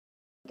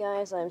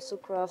Guys, I'm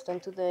Sucraft,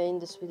 and today in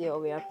this video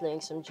we are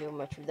playing some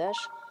Geometry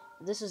Dash.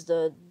 This is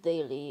the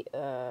daily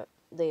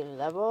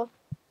level.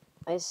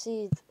 I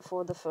see it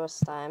for the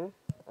first time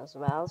as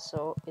well,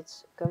 so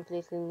it's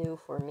completely new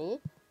for me.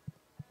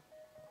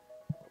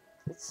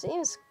 It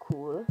seems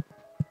cool,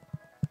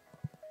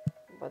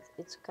 but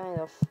it's kind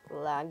of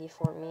laggy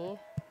for me.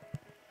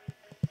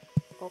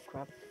 Oh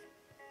crap.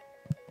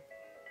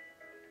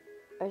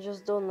 I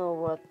just don't know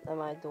what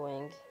am I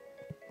doing.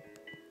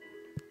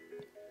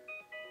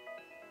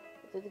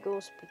 It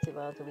goes pretty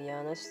well, to be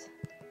honest.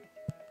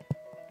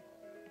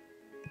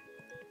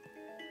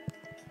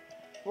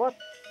 What?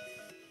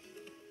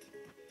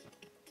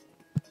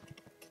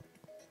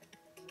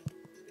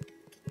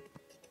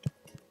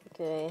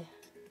 Okay.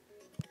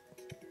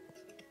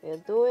 We're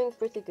doing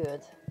pretty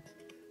good.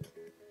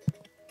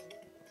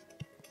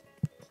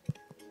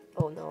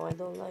 Oh no, I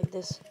don't like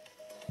this.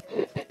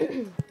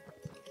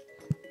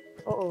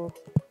 Uh-oh.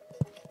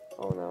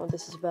 Oh no,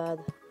 this is bad.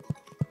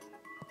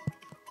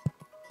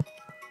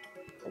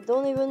 I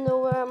don't even know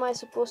where am I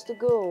supposed to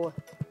go.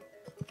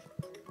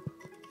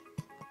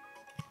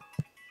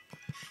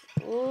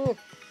 Mm.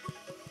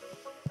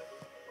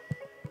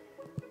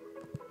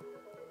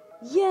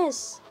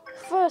 Yes!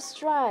 First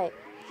try!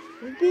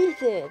 We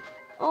beat it!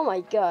 Oh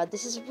my god,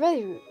 this is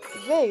very,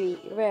 very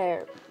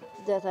rare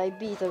that I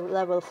beat a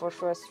level for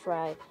first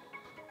try.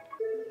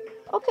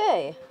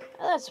 Okay,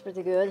 that's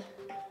pretty good.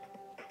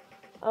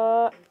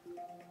 Uh,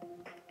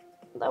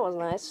 that was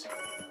nice.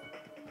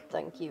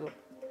 Thank you.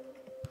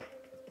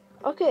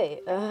 Okay,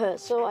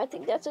 so I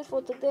think that's it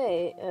for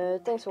today.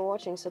 Thanks for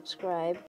watching, subscribe.